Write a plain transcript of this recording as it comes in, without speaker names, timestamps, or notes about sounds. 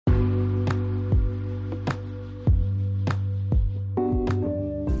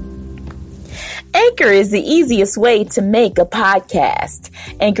Anchor is the easiest way to make a podcast.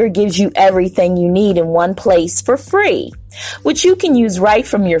 Anchor gives you everything you need in one place for free, which you can use right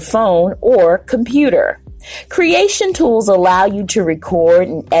from your phone or computer. Creation tools allow you to record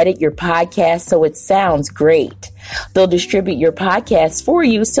and edit your podcast so it sounds great. They'll distribute your podcast for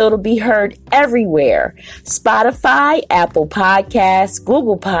you so it'll be heard everywhere. Spotify, Apple Podcasts,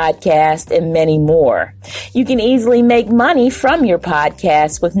 Google Podcasts, and many more. You can easily make money from your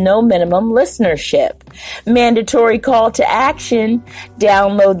podcast with no minimum listenership. Mandatory call to action.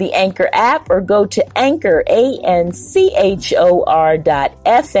 Download the Anchor app or go to Anchor, ANCHOR.FM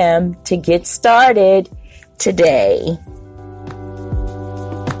to get started today.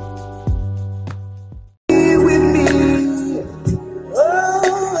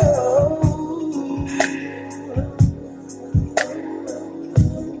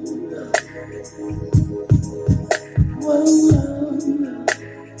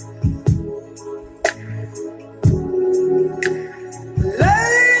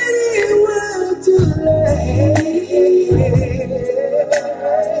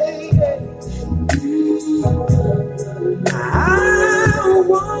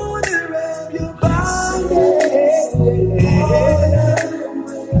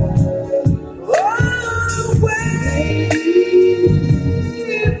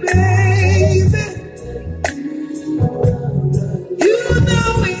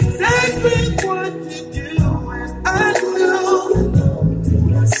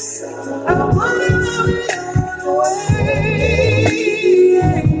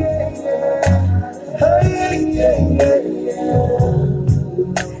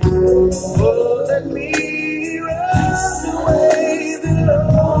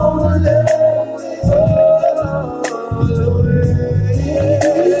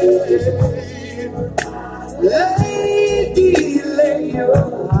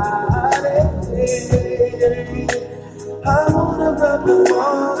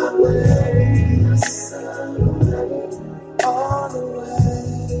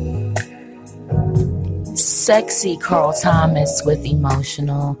 Sexy Carl Thomas with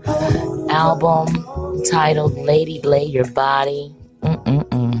Emotional, album titled Lady Lay Your Body.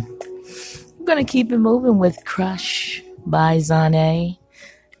 I'm gonna keep it moving with Crush by Zane.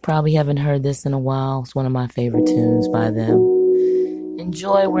 Probably haven't heard this in a while. It's one of my favorite tunes by them.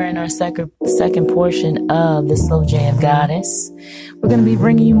 Enjoy. We're in our second portion of the Slow Jam Goddess. We're gonna be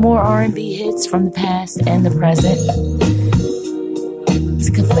bringing you more R&B hits from the past and the present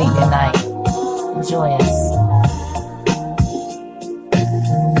to complete your night. Enjoy us.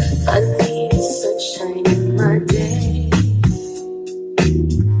 I need sunshine in my day,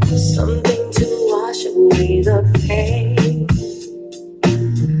 something to wash away the pain.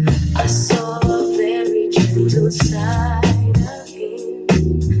 I saw a very gentle side of him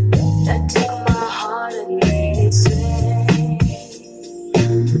that took my heart and made it sway.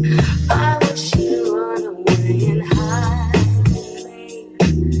 I wish you'd run away and hide away.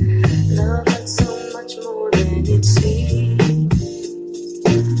 Love had so much more than it seemed.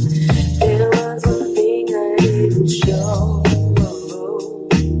 There was one thing I didn't show.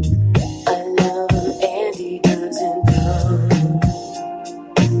 I love him and he doesn't know.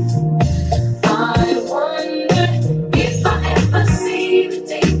 I wonder if I ever see the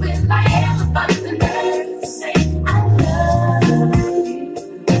day when I ever find the nerve to say I love you.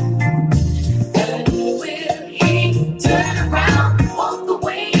 And will he turn around and walk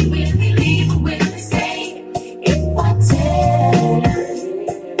away? Will he leave or will he stay? If I tell him,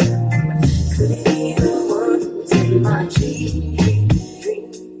 could he be the one who's in my dreams?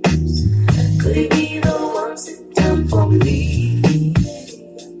 Could he be the one sit down for me?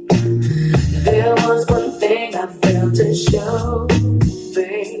 There was one thing I failed to show,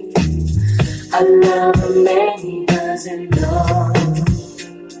 babe. I love a man he doesn't know.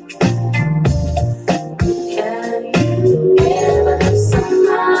 Can you ever love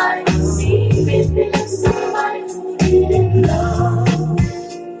somebody, see if there's somebody who didn't know?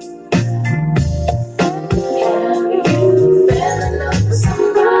 Have you fell in love with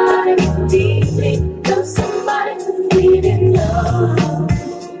somebody who deeply loved somebody who didn't know?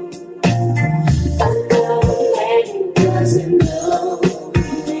 I love a man who doesn't know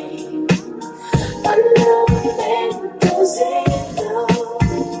me. I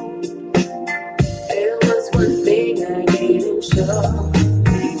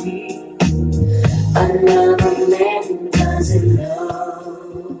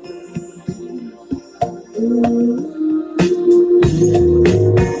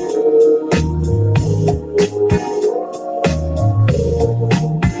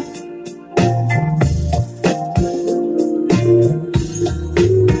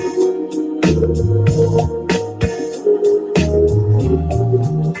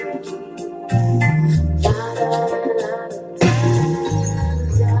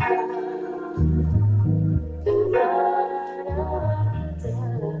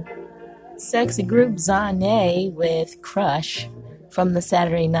Sexy group Zane with Crush from the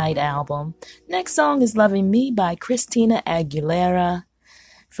Saturday Night album. Next song is Loving Me by Christina Aguilera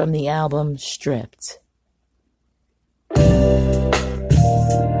from the album Stripped.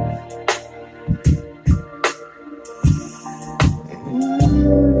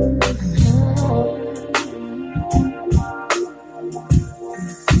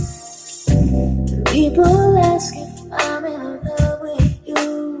 People ask if I'm in love with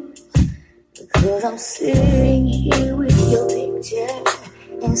you, because I'm sitting here with your picture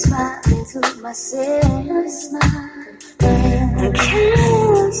and smiling to myself. I can't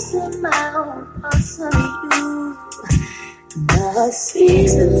understand my own parts of you. Now it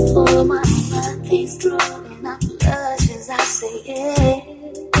seems before my mind is through, and I blush as I say yes.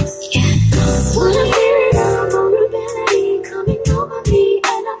 Yeah. What I'm feeling, I'm vulnerability coming over me,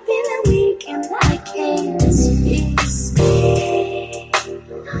 and I'm feeling weak and I can't speak.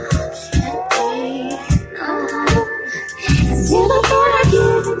 Can't breathe, no. And then I thought I'd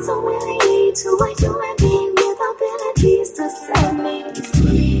give it so willingly to a human being with abilities to set me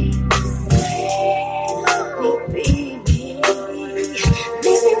free. Let me be.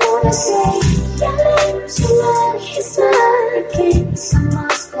 Makes me wanna say, your lips, your love, his love, the kiss, I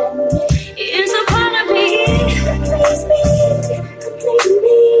must admit, is a part of me. Please be, complete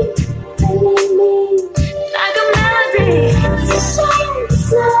me, feeling me, like a melody. Your soul,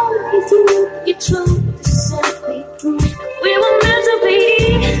 love, you truth, set me free. We were meant to be,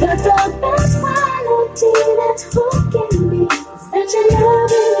 but the best melody that's hooking me, such a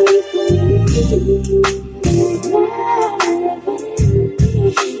loving for me.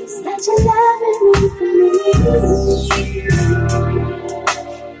 Such a loving for me.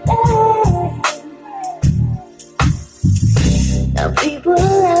 Now people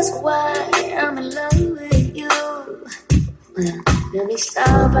ask why I'm in love with you. Let me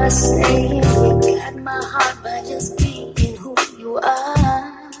start by saying you got my heart by just being who you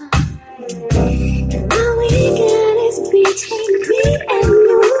are. And my weekend is between me and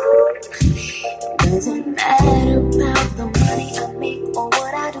you. Doesn't matter about the money I make or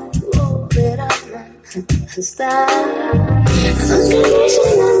what I do, but I'm a star.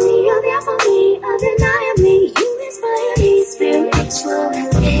 Unconditionally, you're there for me, undeniably. You inspire me spiritually.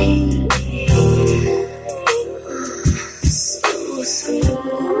 So sweet.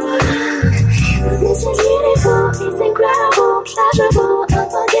 This is beautiful, it's incredible, pleasurable,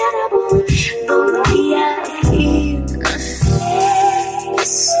 unforgettable. The way I feel.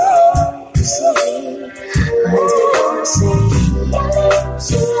 So sweet. I just wanna say, your lips,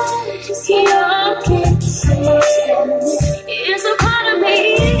 your eyes, just your kiss, it's a part of me.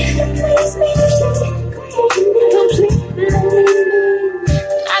 Please me, completely,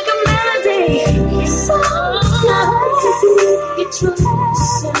 like a melody. So you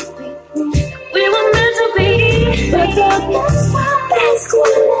trust me. We were meant to be, but the best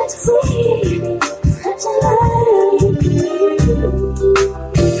one that's free. Such a loving me.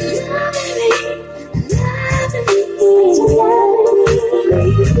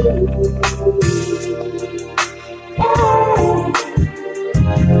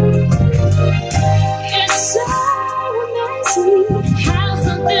 It's so amazing how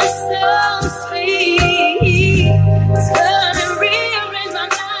something so sweet is gonna rearrange my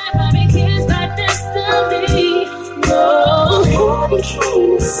life. I be kissed by destiny. Oh, heaven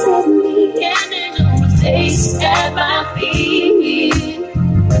came and set me, and it always stays at my feet.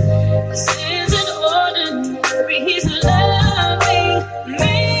 This isn't ordinary, he's loving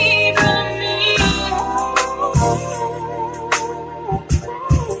me for me.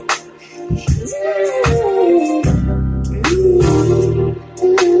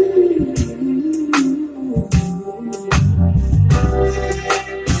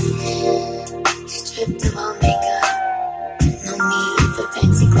 Stripped of all makeup, no need for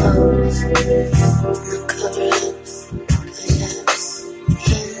fancy clothes, no cover-ups, push-ups.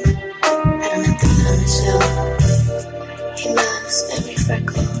 Him, I don't have to put on a show. He loves every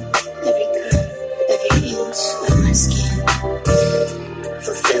freckle, every curve, every inch of my skin,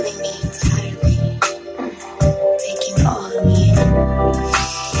 fulfilling me entirely, taking all of me in.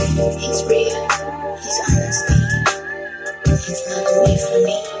 He's real, he's honesty, he's loving me for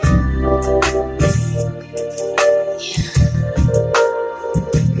me.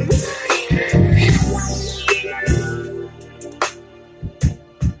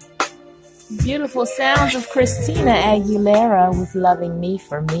 Beautiful sounds of Christina Aguilera with Loving Me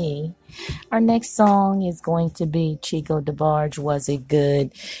for Me. Our next song is going to be Chico DeBarge, Was It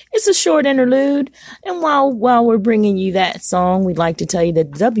Good? It's a short interlude. And while we're bringing you that song, we'd like to tell you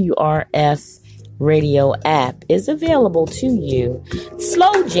that WRF radio app is available to you.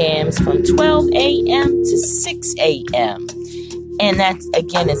 Slow jams from 12 a.m. to 6 a.m. And that,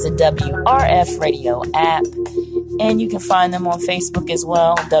 again, is a WRF radio app. And you can find them on Facebook as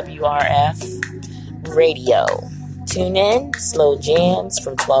well, WRF Radio. Tune in, Slow Jams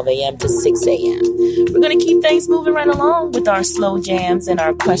from 12 a.m. to 6 a.m. We're going to keep things moving right along with our Slow Jams and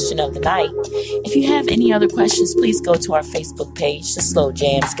our question of the night. If you have any other questions, please go to our Facebook page, The Slow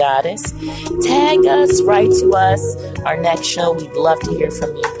Jams Goddess. Tag us, write to us. Our next show, we'd love to hear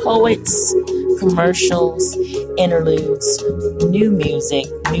from you. Poets, commercials, interludes, new music,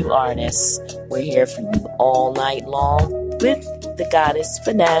 new artists. We're here for you all night long with the Goddess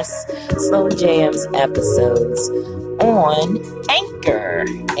Finesse Slow Jams episodes on Anchor,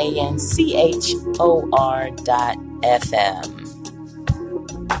 ANCHOR.FM.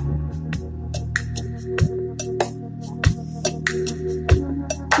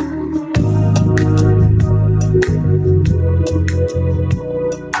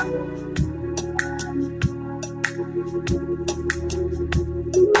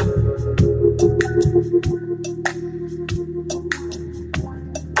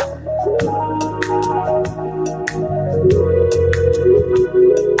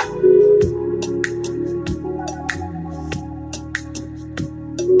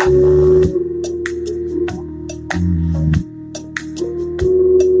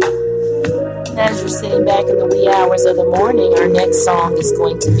 As you're sitting back in the wee hours of the morning, our next song is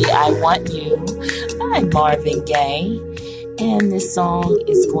going to be I Want You by Marvin Gaye. And this song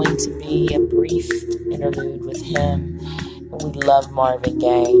is going to be a brief interlude with him. And we love Marvin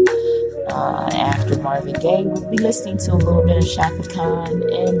Gaye. After Marvin Gaye, we'll be listening to a little bit of Shaka Khan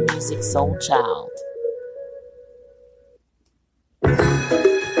and Musiq Soulchild.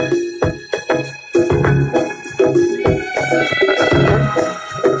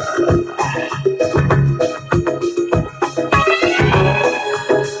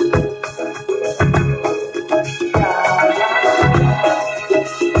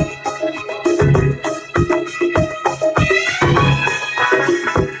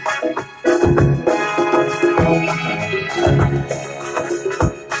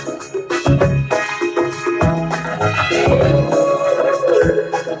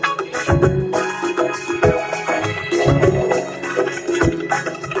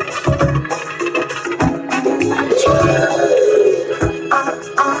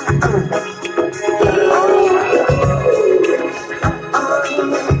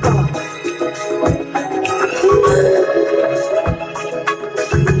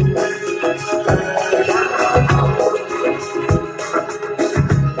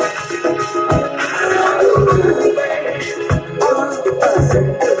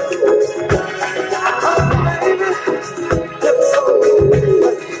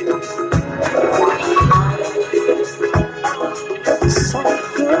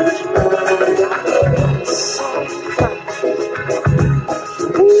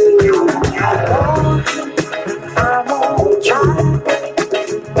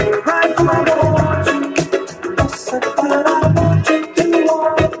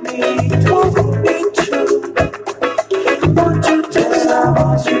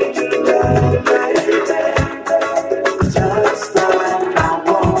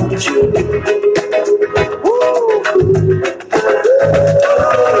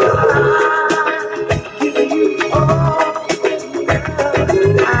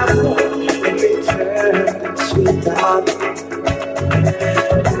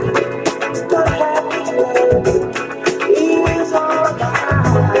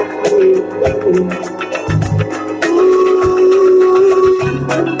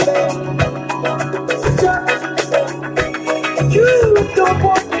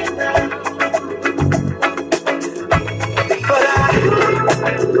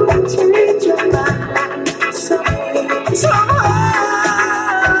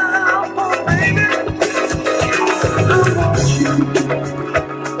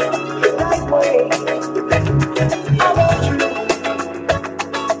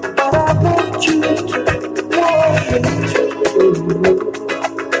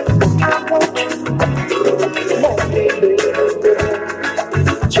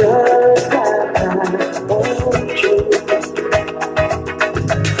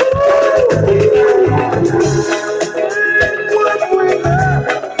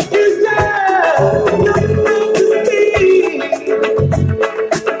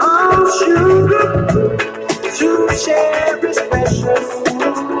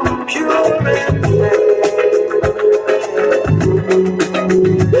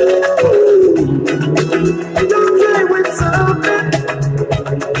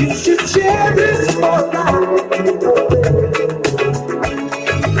 You should share this.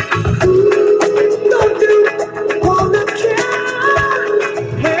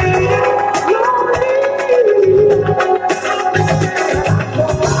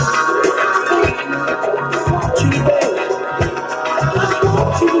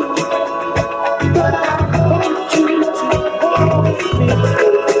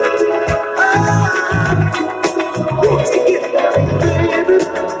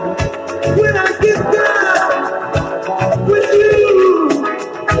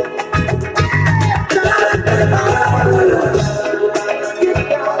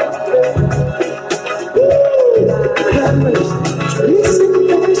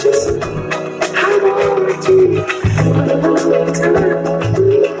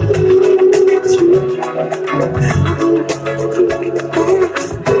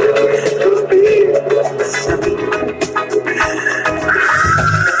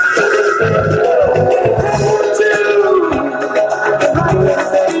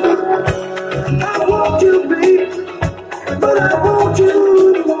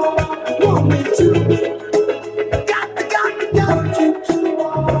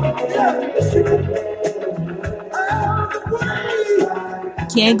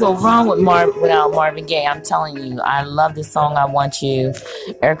 Can't go wrong without Marvin Gaye. I'm telling you, I love the song I Want You.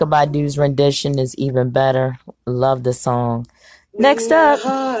 Erykah Badu's rendition is even better. Love the song. Next up,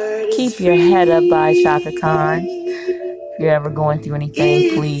 Keep Your Head Up by Chaka Khan. If you're ever going through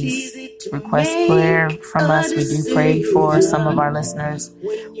anything, please request prayer from us. We do pray for some of our listeners,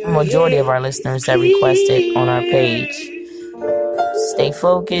 the majority of our listeners that request it on our page. Stay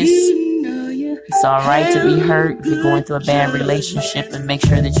focused. It's all right to be hurt if you're going through a bad relationship, and make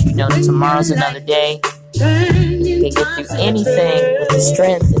sure that you know that tomorrow's another day. You can get through anything with the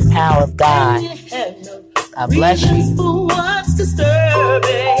strength and power of God. God bless you. For what's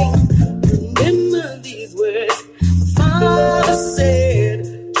disturbing, remember these words my Father said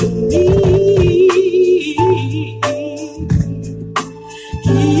to me.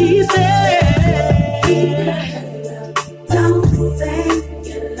 He said, don't think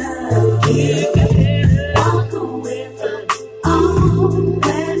you love you. Walk away from all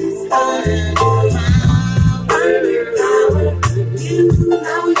that is hard. Find your power, you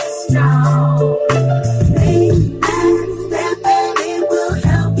know you're strong. Make that step and it will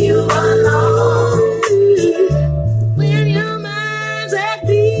help you along. When your mind's at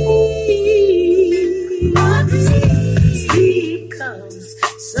peace, sleep comes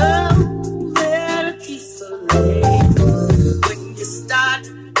so very peacefully. When you start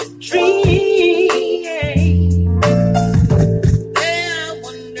to dream, they're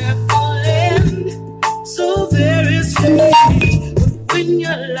wonderful and so very sweet. But when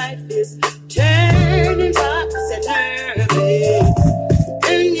your life is turning topsy-turvy,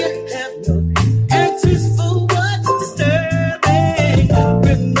 and you have no answers for what's disturbing,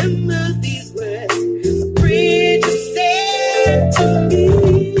 remember these words the preacher said to me.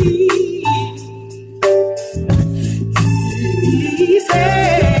 He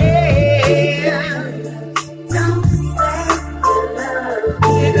said, don't say you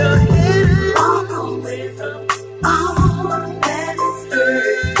love me. Walk away from all that is hurt.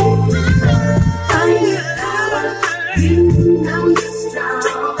 Find your power, you know you're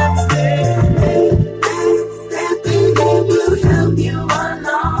strong. Make that step and it will help you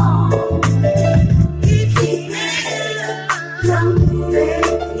along. Keep your head up, don't say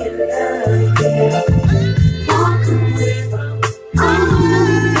you love me. Walk away from all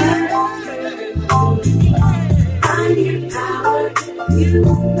that is hurt. Find your power, you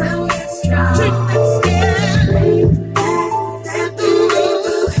know you're strong. Make that step and it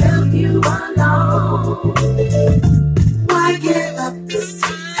will help you along. Why give up this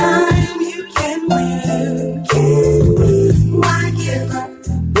time? You can win. Why give up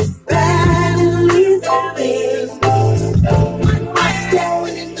this battle? Leave the win. Why stay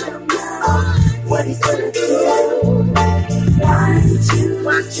in your mind? What he's gonna do?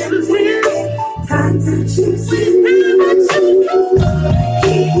 Why choose him? Time to choose him.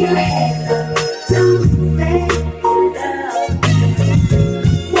 Keep your head up. Don't say you love me.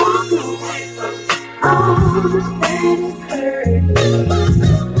 Walk away from all that is hurt.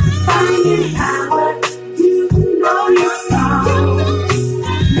 Find your power, you know you're strong.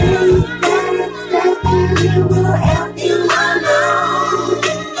 Make that step and it will help you along.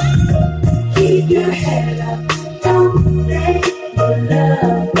 Keep your head up, don't say you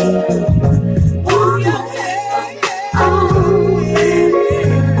love me. Walk away from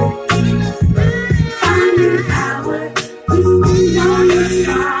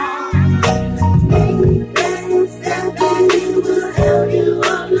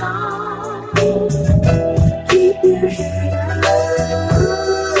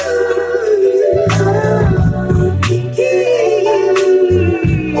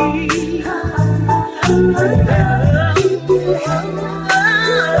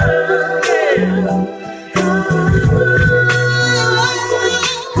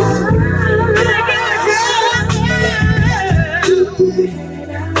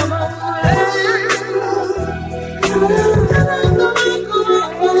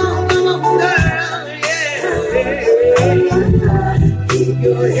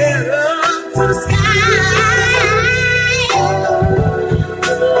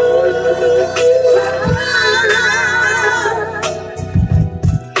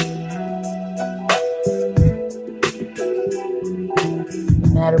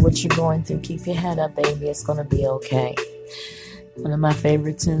matter what you're going through, keep your head up, baby. It's going to be okay. One of my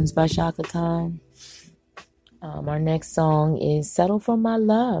favorite tunes by Chaka Khan. Our next song is Settle for My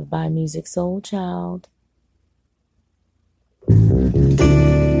Love by Musiq Soulchild.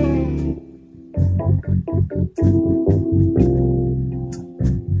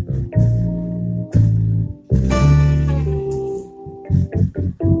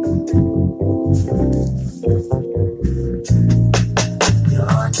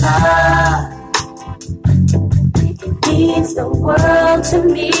 Your love means the world to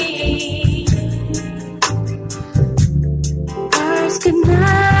me. Words could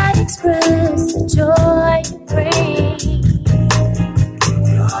not express the joy you bring.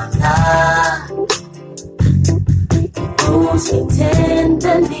 Your love moves me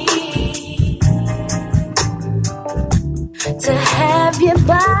tenderly. To have you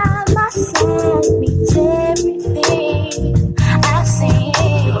by my side means everything I see.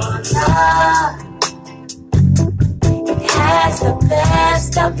 Your love, it has the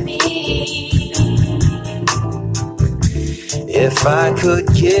best of me. If I could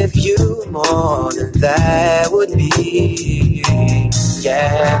give you more, then that would be,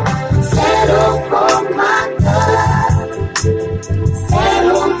 yeah. Settle for my love,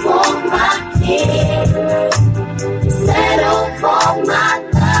 settle for my king, settle for my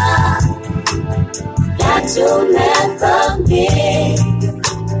love that you'll never miss.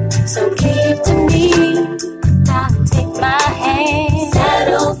 So give to me, now take my hand.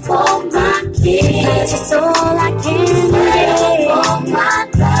 Settle for my king, 'cause it's all I can settle for my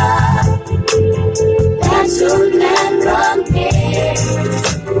love that you'll never miss.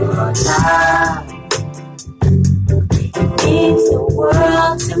 Your love, it means the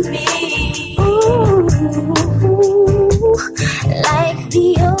world to me. Ooh, like the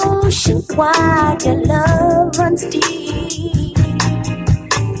ocean wide, your love runs deep.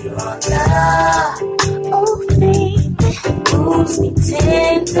 Your love, oh baby, moves me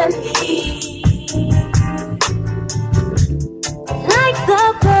tenderly. Like the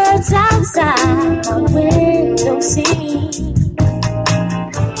birds outside my window sing.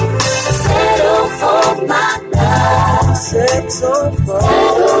 Settle for my love, Settle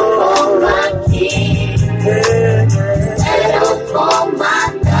for my king, settle for my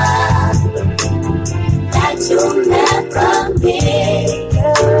love that you'll never miss.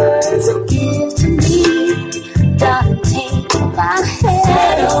 So give to me, darling, take my hand.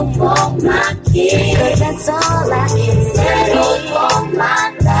 Settle for my king, 'cause that's all I can settle for my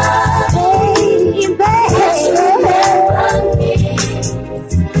love, baby, that you'll never miss.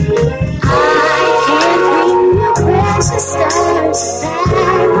 I can't bring your precious stars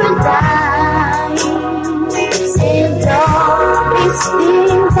paradise, and all these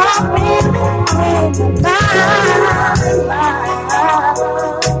things I've been in my mind.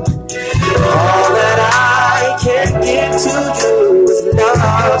 all that I can give to you is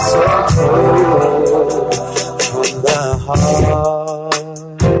love so true from the heart.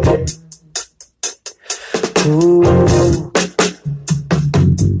 Ooh.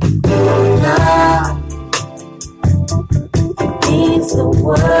 Love means the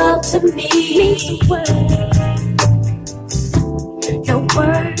world to me.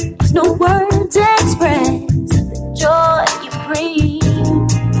 No words express the joy you bring.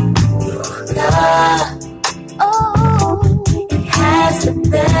 Your love, oh, it has the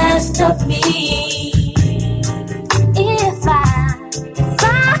best of me. If I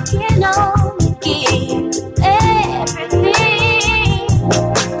can only give everything,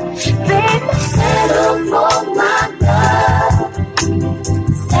 baby, settle for my love,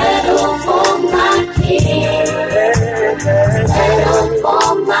 settle for my king, settle for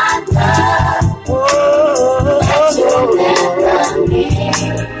my love that you'll never miss.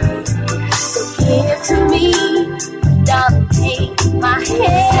 So give to me, darling, take my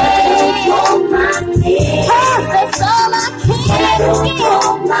hand. Settle for my king, 'cause that's all I can. Settle for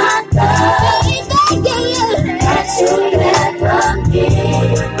my love, that you'll never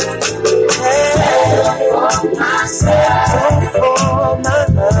miss. Settle for myself, For my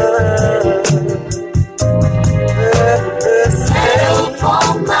love. settle for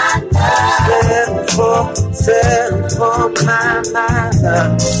my love, Settle for my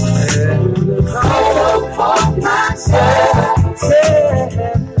love. settle for myself. Settle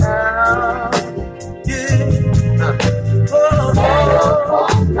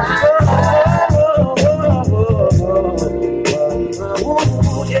for my love,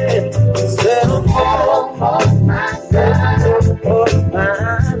 settle for myself.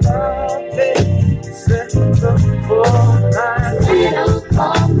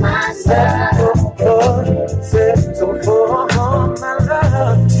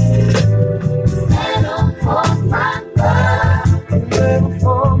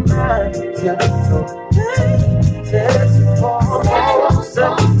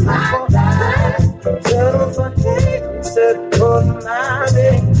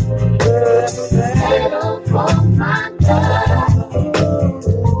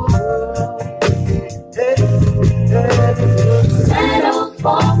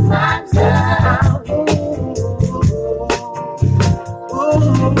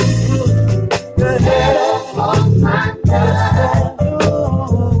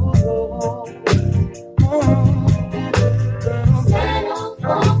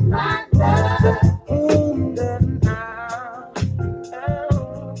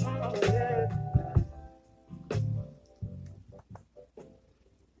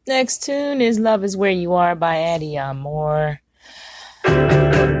 next tune is Love Is Where You Are by Addie Moore.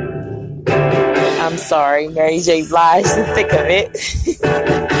 I'm sorry, Mary J. Blige, the thick of it.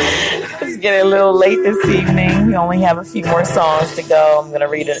 It's getting a little late this evening. We only have a few more songs to go. I'm going to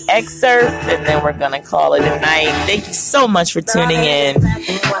read an excerpt, and then we're going to call it a night. Thank you so much for tuning in.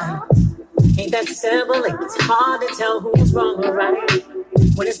 Ain't that simple? It's hard to tell who's wrong or right.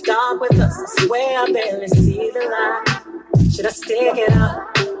 When it's dark with us, I swear I barely see the light. Should I stick it out?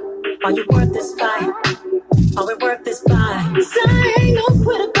 Are you worth this fight? Are we worth this fight? 'Cause I ain't no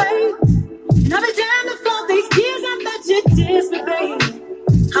quitter, babe. And I've been damned if all these years I let you diss me, babe.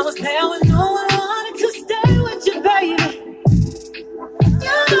 I was there when no one wanted to stay with you, baby.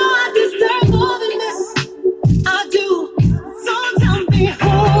 You know I deserve more than this. I do. So tell me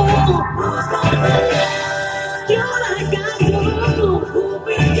who's gonna love you like I do? Who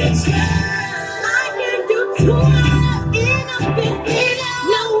will get you? I can do too much. Enough and enough.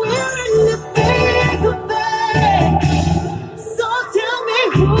 Now we're in the thick of it. So tell me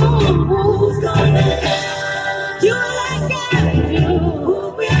who's gonna love you like I do? Who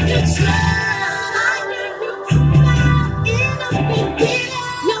will get you? I can do too much. Enough and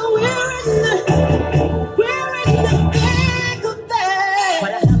enough. Now we're in the thick of it.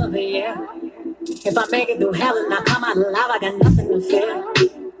 What a hell of a year. If I make it through hell and I come out alive, I got nothing to fear.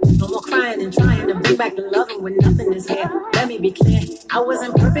 No more crying and trying to bring back the loving when nothing is here. Let me be clear, I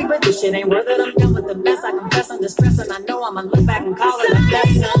wasn't perfect, but this shit ain't worth it. I'm done with the mess. I confess I'm distressed, and I know I'ma look back and call it a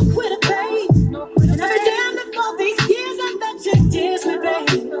blessing. No quitter, babe. And every damn if all these years I let you diss me,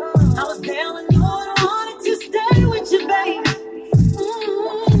 babe. I was there when no one wanted to stay with you, babe.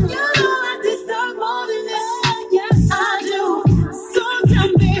 You know I deserve more than this. Yes, I do. So tell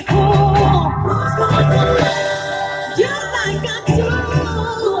me who's gonna love you like I do?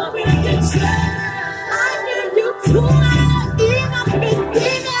 Who will get you? I can do too much. Enough is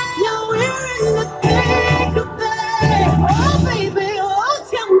enough. Now we're in the thick of it. Oh, baby, oh,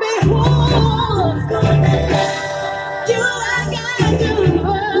 tell me who's gonna love you like I do? Who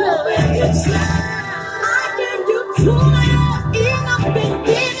will get you? I can do too much. Enough is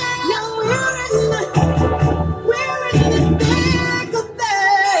enough. Now we're in the thick of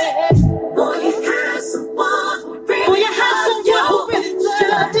it. Boy, you had someone who really loved you.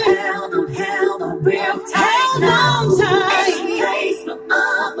 Should've held on real tight. Held on tight. Ain't place no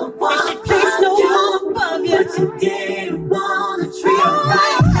other one above you. But you didn't wanna treat her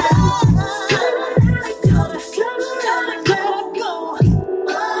right.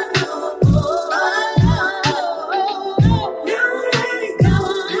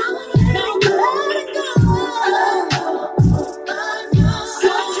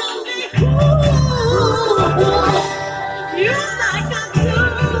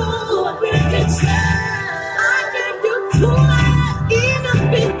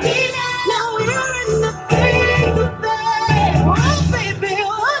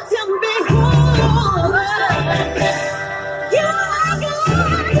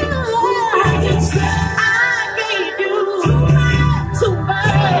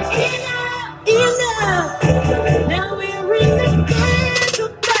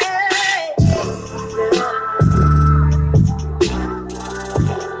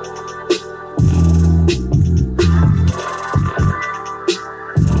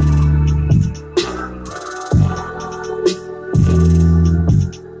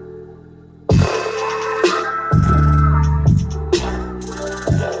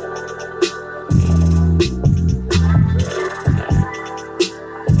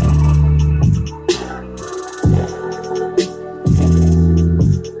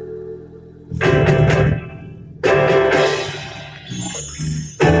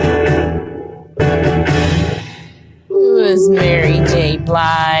 Mary J.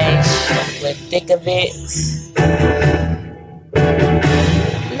 Blige with Thick of It.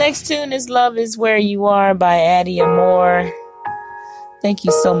 The next tune is Love Is Where You Are by Addie Moore. Thank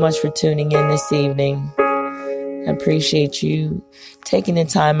you so much for tuning in this evening. I appreciate you taking the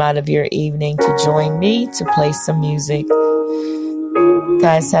time out of your evening to join me to play some music.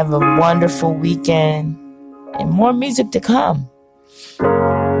 Guys, have a wonderful weekend and more music to come.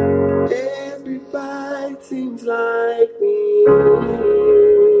 Everybody seems like me.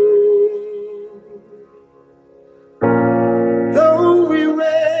 Though we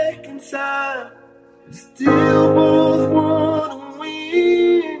reconcile, we still both want to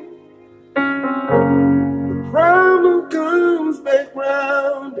win. The problem comes back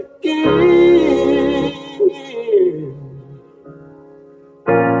round again.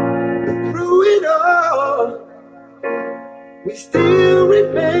 Through it all, we still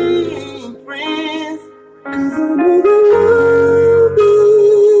remain friends. 'Cause I know the love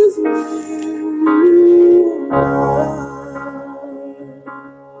is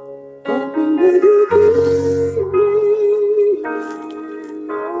Would you give me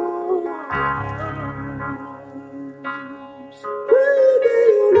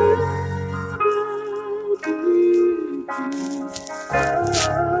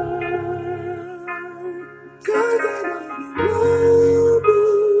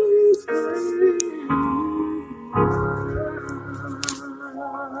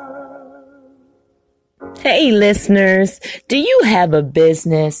Hey listeners, do you have a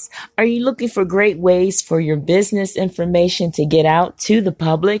business? Are you looking for great ways for your business information to get out to the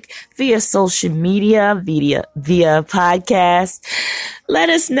public via social media, via podcast? Let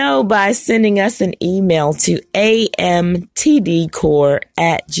us know by sending us an email to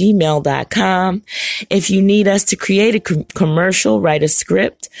amtdcore@gmail.com. If you need us to create a commercial, write a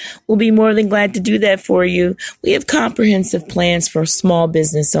script, we'll be more than glad to do that for you. We have comprehensive plans for small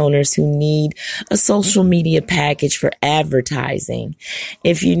business owners who need a social media package for advertising.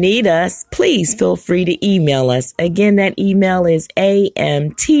 If you need us, please feel free to email us. Again, that email is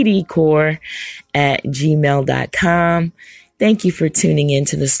amtdcore@gmail.com. Thank you for tuning in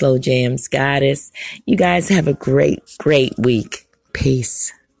to the Slow Jams Goddess. You guys have a great, great week.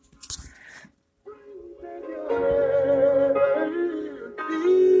 Peace.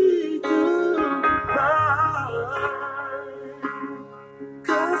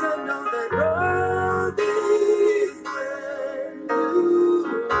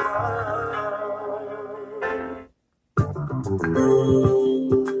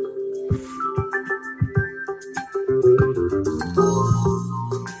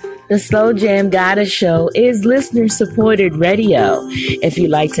 The Slow Jam Goddess Show is listener-supported radio. If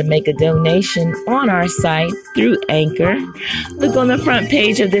you'd like to make a donation on our site through Anchor, look on the front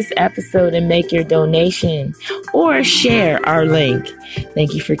page of this episode and make your donation or share our link.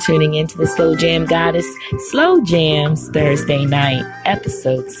 Thank you for tuning in to the Slow Jam Goddess Slow Jams Thursday night,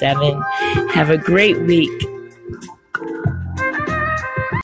 episode 7. Have a great week.